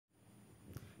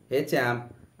Hey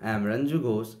champ, I am Ranju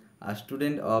Ghosh, a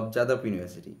student of Jadavpur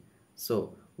University.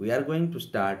 So, we are going to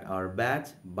start our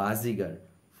batch Bazigar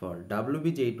for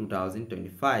WBJEE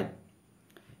 2025.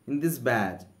 In this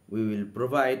batch, we will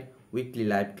provide weekly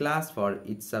live class for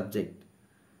each subject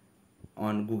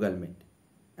on Google Meet,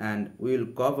 and we will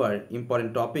cover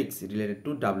important topics related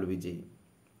to WBJEE.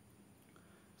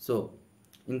 So,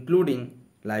 including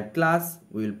live class,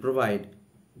 we will provide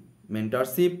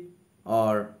mentorship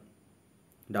or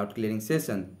doubt clearing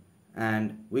session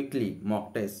and weekly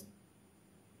mock test.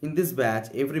 In this batch,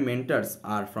 every mentors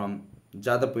are from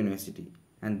Jadavpur University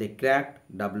and they cracked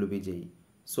WBJEE.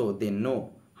 So they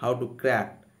know how to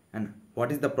crack and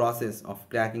what is the process of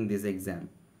cracking this exam.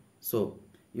 So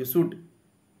you should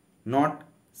not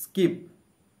skip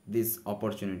this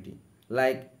opportunity.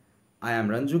 Like I am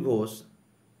Ranju Ghosh,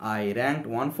 I ranked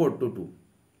 1422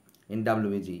 in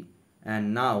WBJEE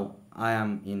and now I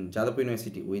am in Jadavpur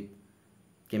University with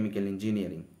chemical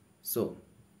engineering. So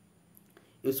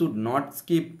you should not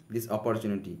skip this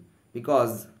opportunity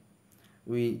because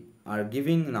we are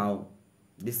giving now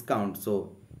discount.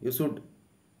 So you should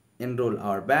enroll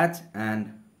our batch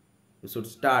and you should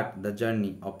start the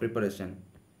journey of preparation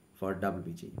for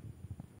WBJEE.